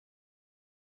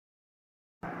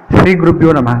Sri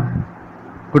Gurubhyo Namah.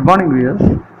 Good morning viewers.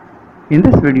 In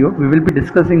this video we will be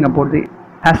discussing about the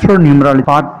Astro Numerology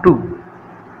part 2.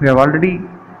 We have already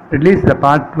released the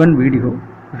part 1 video.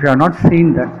 If you have not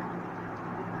seen that,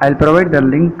 I will provide the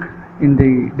link in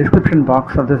the description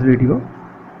box of this video.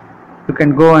 You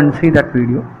can go and see that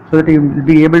video so that you will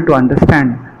be able to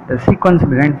understand the sequence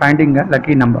behind finding a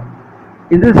lucky number.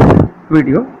 In this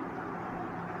video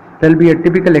there will be a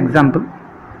typical example,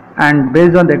 and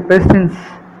based on the questions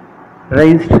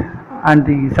raised and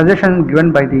the suggestion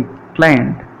given by the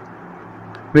client,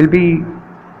 we'll be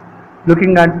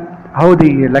looking at how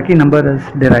the lucky number is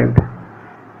derived.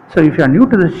 So if you are new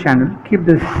to this channel, keep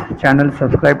this channel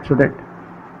subscribed so that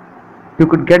you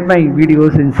could get my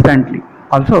videos instantly.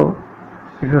 Also,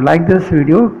 if you like this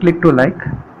video, click to like,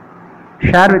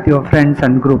 share with your friends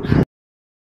and groups.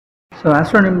 So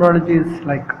Astro Numerology is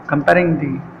like comparing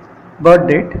the birth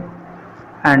date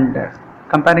and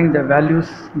comparing the values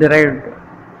derived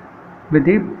with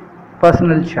the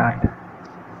personal chart.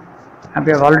 And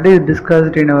we have already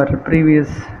discussed in our previous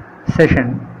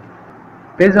session.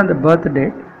 Based on the birth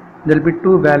date, there will be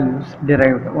two values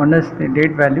derived. One is the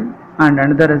date value and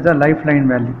another is the lifeline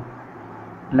value.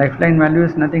 Lifeline value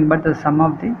is nothing but the sum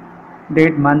of the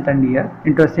date, month and year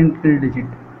into a single digit.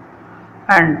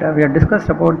 And we have discussed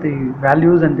about the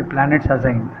values and the planets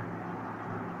assigned.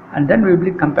 And then we will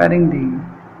be comparing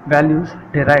the values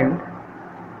derived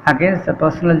against the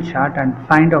personal chart and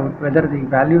find out whether the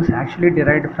values actually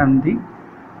derived from the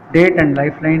date and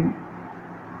lifeline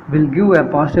will give a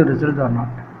positive result or not.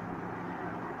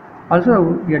 Also,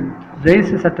 we had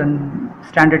raised certain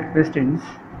standard questions,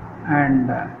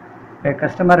 and a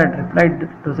customer had replied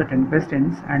to certain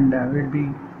questions, and we will be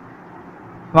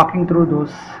walking through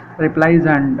those replies,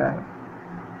 and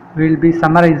we will be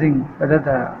summarizing whether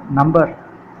the number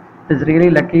is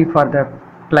really lucky for the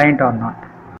client or not.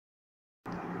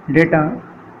 Data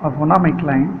of one of my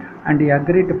client, and he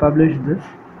agreed to publish this,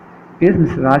 is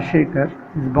Mr. Rajshekhar.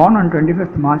 He is born on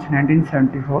 25th March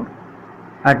 1974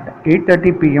 at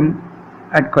 8:30 p.m.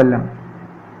 at Kollam.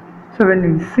 So when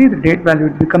we see the date value,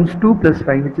 it becomes 2 plus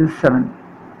 5, which is 7.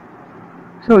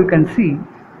 So you can see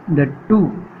the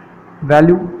 2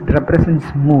 value represents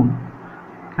moon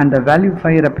and the value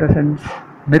 5 represents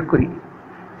Mercury.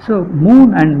 So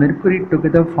moon and Mercury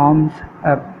together forms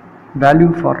a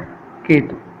value for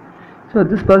Ketu. So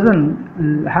this person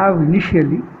will have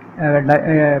initially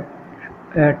a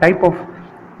type of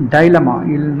dilemma.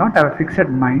 He will not have a fixed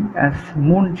mind, as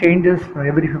moon changes for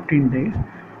every 15 days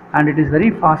and it is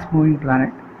very fast moving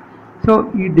planet.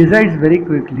 So he decides very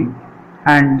quickly,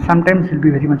 and sometimes he will be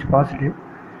very much positive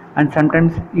and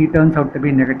sometimes he turns out to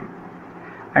be negative.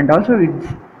 And also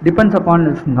it depends upon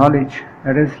his knowledge,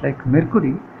 that is like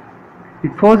Mercury.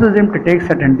 It forces him to take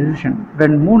certain decision.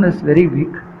 When moon is very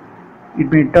weak, it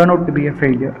may turn out to be a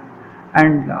failure,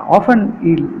 and often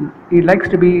he likes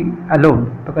to be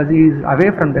alone because he is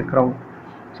away from the crowd.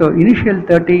 So initial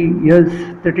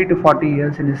 30 to 40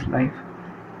 years in his life,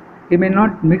 he may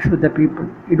not mix with the people.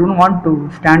 He don't want to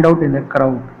stand out in the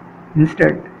crowd.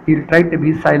 Instead, he will try to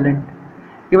be silent.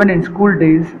 Even in school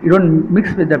days, you don't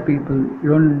mix with the people. You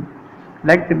don't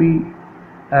like to be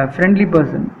a friendly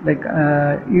person. Like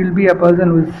you will be a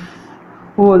person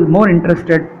who is more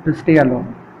interested to stay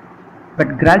alone.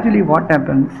 But gradually what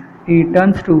happens, he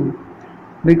turns to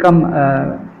become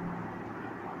a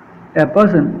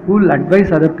person who will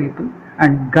advise other people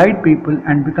and guide people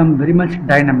and become very much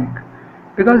dynamic.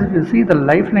 Because if you see the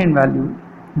lifeline value,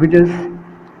 which is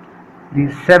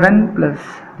the 7 plus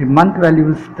the month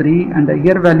value is 3 and the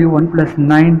year value 1 plus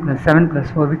 9 plus 7 plus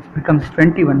 4, which becomes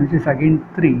 21, which is again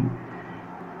 3.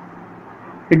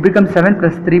 It becomes 7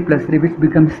 plus 3 plus 3, which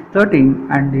becomes 13,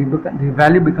 and the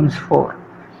value becomes 4.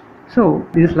 So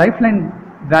this lifeline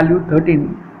value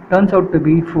 13 turns out to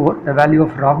be 4, the value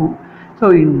of Rahu.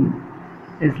 So in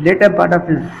his later part of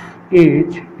his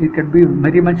age, he could be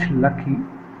very much lucky.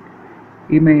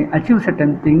 He may achieve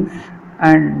certain things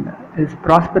and his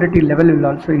prosperity level will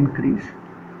also increase.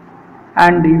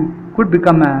 And he could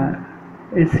become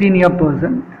a senior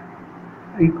person.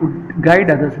 He could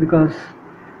guide others, because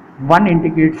 1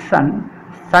 indicates sun.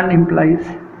 Sun implies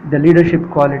the leadership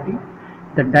quality,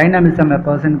 the dynamism a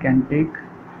person can take,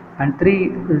 and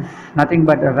 3 is nothing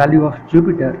but a value of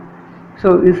Jupiter.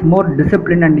 So he is more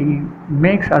disciplined and he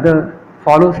makes others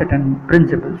follow certain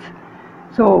principles.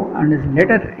 So in his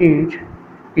later age,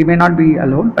 he may not be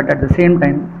alone, but at the same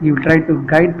time he will try to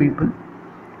guide people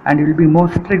and he will be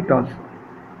more strict also.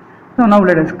 So now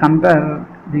let us compare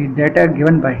the data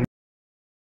given by him.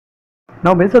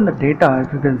 Now based on the data,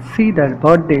 if you can see that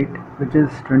birth date, which is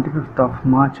 25th of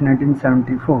March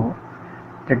 1974,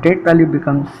 the date value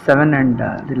becomes 7 and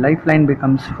the lifeline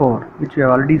becomes 4, which we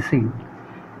have already seen.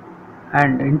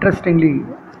 And interestingly,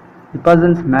 the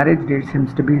person's marriage date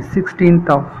seems to be 16th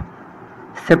of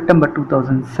September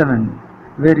 2007,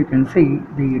 where you can see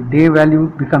the day value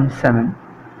becomes 7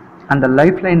 and the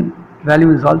lifeline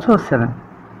value is also 7.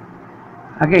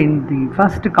 Again, the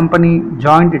first company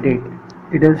joined date,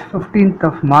 it is 15th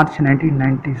of March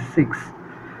 1996.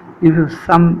 If you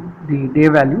sum the day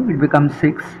value, it becomes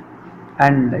 6,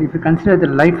 and if you consider the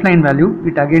lifeline value,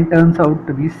 it again turns out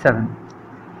to be 7.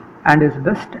 And its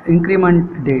best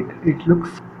increment date,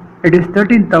 it is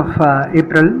 13th of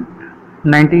April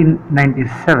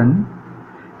 1997.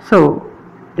 So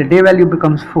the day value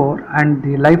becomes 4 and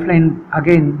the lifeline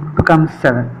again becomes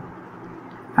 7.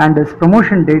 And its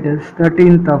promotion date is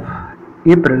 13th of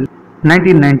April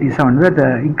 1997, where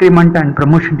the increment and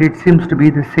promotion date seems to be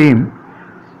the same.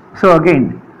 So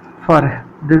again, for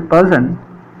this person,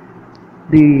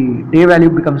 the day value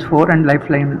becomes 4 and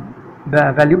lifeline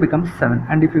value becomes 7.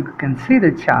 And if you can see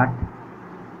the chart,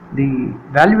 the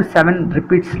value 7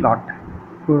 repeats a lot.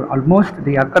 So almost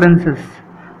the occurrence is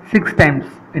 6 times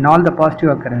in all the positive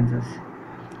occurrences,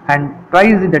 and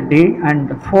twice in the day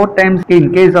and 4 times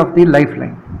in case of the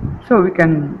lifeline. So we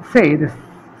can say this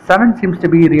 7 seems to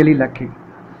be really lucky.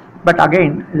 But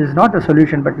again, it is not a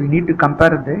solution, but we need to compare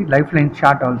the lifeline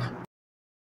chart also.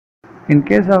 In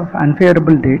case of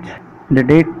unfavorable dates, the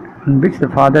date on which the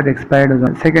father expired was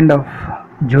on 2nd of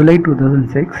July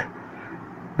 2006,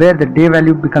 where the day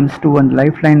value becomes 2 and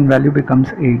lifeline value becomes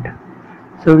 8.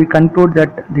 So we conclude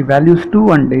that the values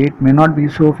 2 and 8 may not be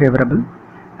so favorable.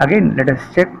 Again, let us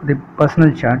check the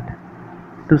personal chart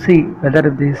to see whether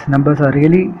these numbers are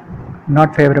really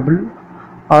not favorable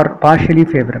or partially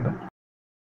favorable.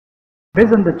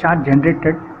 Based on the chart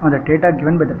generated on the data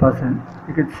given by the person,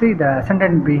 you can see the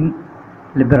ascendant being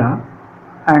Libra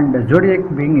and the zodiac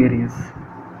being Aries.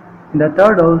 In the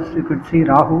 3rd house, you could see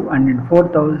Rahu, and in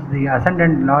 4th house, the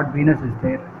ascendant Lord Venus is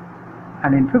there.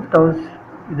 And in 5th house,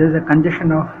 there is a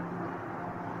conjunction of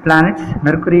planets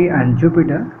Mercury and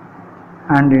Jupiter.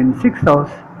 And in 6th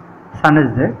house, Sun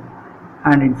is there.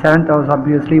 And in 7th house,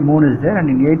 obviously Moon is there. And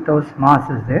in 8th house, Mars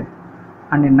is there.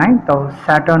 And in 9th house,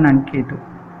 Saturn and Ketu,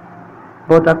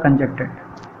 both are conjuncted.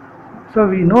 So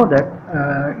we know that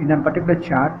in a particular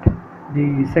chart,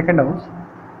 the 2nd house,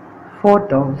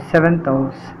 4th house, 7th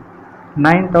house,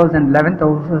 9th house and 11th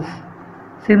houses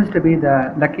seems to be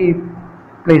the lucky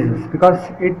places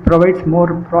because it provides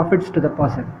more profits to the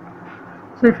person.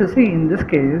 So if you see in this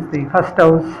case, the 1st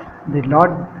house, the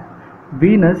Lord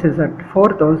Venus is at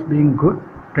 4th house being good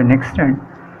to an extent,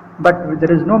 but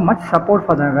there is no much support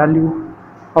for the value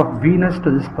of Venus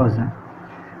to this person.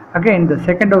 Again, the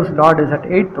 2nd house Lord is at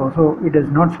 8th house, so it is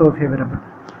not so favorable.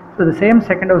 So the same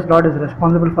 2nd house Lord is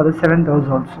responsible for the 7th house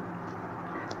also.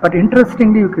 But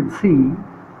interestingly, you could see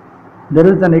there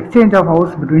is an exchange of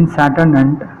house between Saturn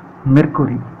and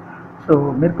Mercury.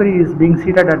 So Mercury is being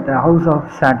seated at the house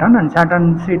of Saturn and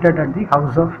Saturn seated at the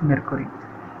house of Mercury.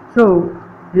 So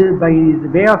by the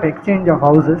way of exchange of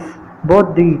houses,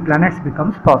 both the planets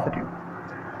becomes positive.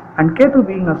 And Ketu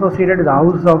being associated with the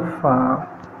house of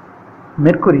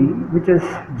Mercury, which is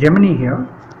Gemini here,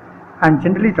 and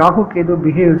generally Rahu Ketu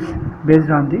behaves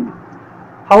based on the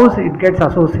house it gets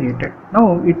associated.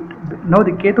 Now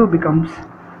the Ketu becomes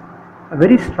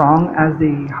very strong as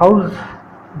the house,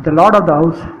 the Lord of the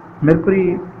house,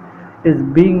 Mercury, is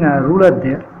being a ruler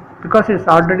there because it's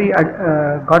already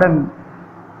got an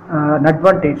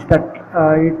advantage that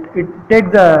it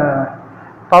takes the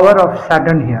power of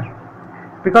Saturn here,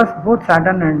 because both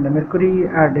Saturn and Mercury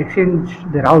had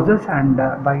exchanged their houses, and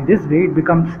by this way it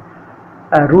becomes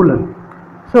a ruler.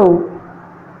 So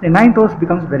the 9th house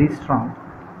becomes very strong.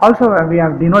 Also we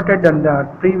have denoted in the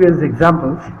previous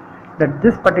examples that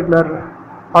this particular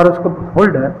horoscope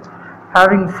holder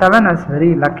having 7 as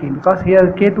very lucky, because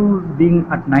here Ketu being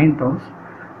at 9th house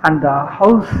and the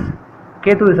house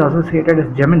Ketu is associated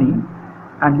as Gemini,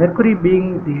 and Mercury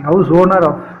being the house owner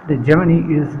of the Gemini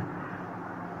is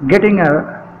getting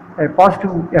a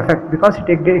positive effect because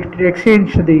it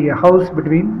exchanged the house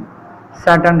between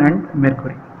Saturn and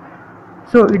Mercury.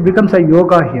 So it becomes a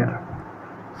yoga here.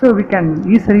 So we can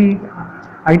easily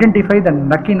identify the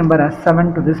lucky number as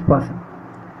 7 to this person.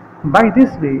 By this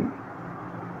way,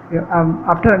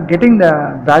 after getting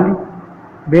the value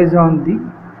based on the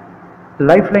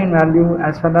lifeline value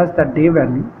as well as the day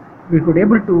value, we could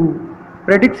able to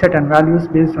predict certain values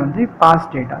based on the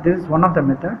past data. This is one of the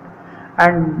method,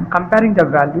 and comparing the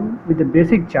value with the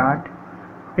basic chart,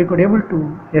 we could able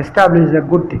to establish a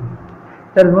good thing.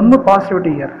 There is one more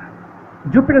possibility here.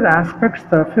 Jupiter aspects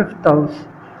the 5th house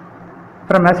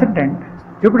from ascendant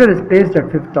Jupiter is placed at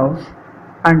 5th house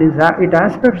and it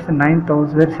aspects the 9th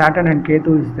house where Saturn and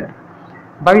Ketu is there.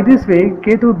 By this way,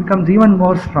 Ketu becomes even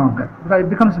more stronger because it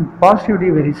becomes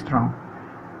positively very strong.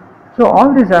 So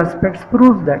all these aspects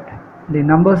prove that the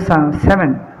number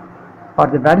 7 or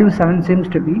the value 7 seems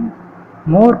to be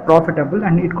more profitable,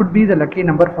 and it could be the lucky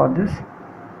number for this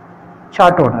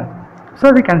chart owner.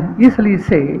 So we can easily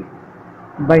say,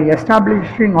 by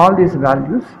establishing all these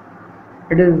values,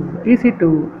 it is easy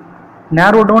to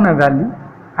narrow down a value,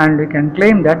 and we can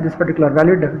claim that this particular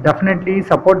value definitely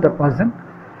support the person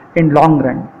in long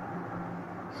run.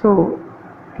 So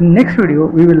in next video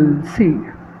we will see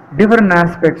different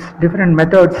aspects, different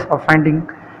methods of finding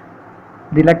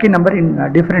the lucky number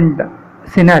in different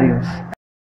scenarios.